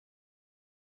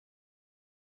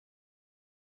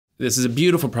this is a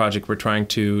beautiful project. We're trying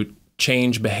to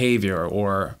change behavior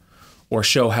or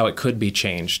show how it could be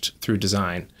changed through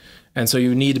design. And so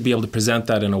you need to be able to present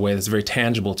that in a way that's very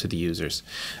tangible to the users.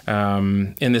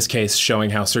 In this case,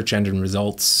 showing how search engine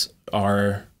results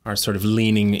are sort of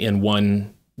leaning in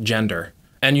one gender.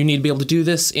 And you need to be able to do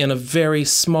this in a very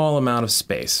small amount of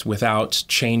space without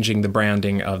changing the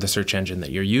branding of the search engine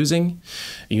that you're using.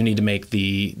 You need to make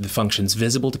the functions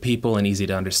visible to people and easy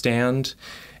to understand.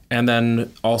 And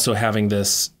then also having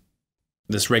this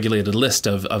regulated list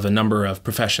of a number of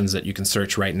professions that you can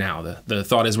search right now. The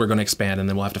thought is we're going to expand and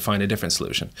then we'll have to find a different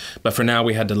solution. But for now,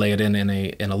 we had to lay it in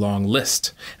a long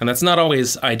list. And that's not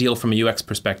always ideal from a UX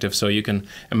perspective, so you can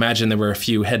imagine there were a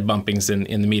few head bumpings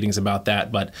in the meetings about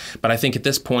that. But I think at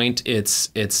this point, it's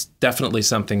definitely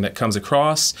something that comes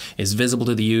across, is visible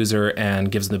to the user, and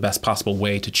gives them the best possible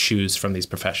way to choose from these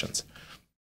professions.